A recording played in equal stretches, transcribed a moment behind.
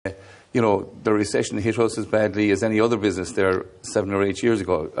you know, the recession hit us as badly as any other business there 7 or 8 years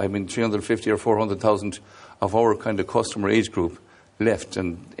ago. I mean, 350 or 400,000 of our kind of customer age group left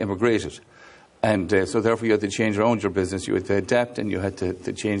and immigrated. And so therefore you had to change around your business. You had to adapt, and you had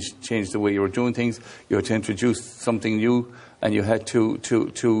to change the way you were doing things. You had to introduce something new, and you had to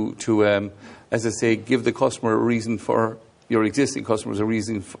as I say, give the customer a reason for, your existing customers a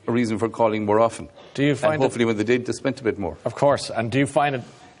reason for calling more often. Do you find and hopefully when they did, they spent a bit more. Of course. And do you find it,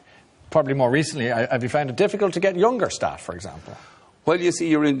 probably more recently, have you found it difficult to get younger staff, for example? Well, you see,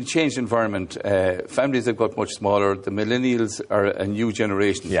 you're in a changed environment. Families have got much smaller. The millennials are a new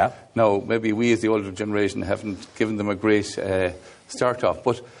generation. Yeah. Now, maybe we as the older generation haven't given them a great start off,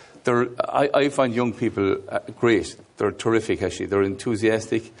 but I find young people great. They're terrific, actually. They're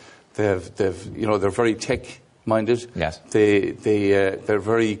enthusiastic. They're very tech-minded. Yes. They're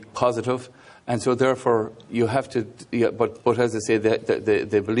very positive, and so therefore you have to. Yeah, but as I say,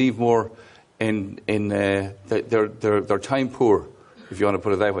 they believe more in they're time poor, if you want to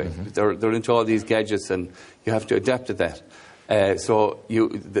put it that way. Mm-hmm. They're into all these gadgets, and you have to adapt to that. So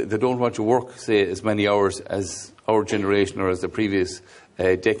they don't want to work, say, as many hours as our generation or as the previous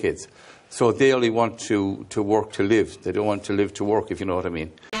decades. So they only want to work to live. They don't want to live to work, if you know what I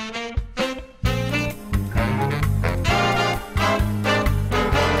mean.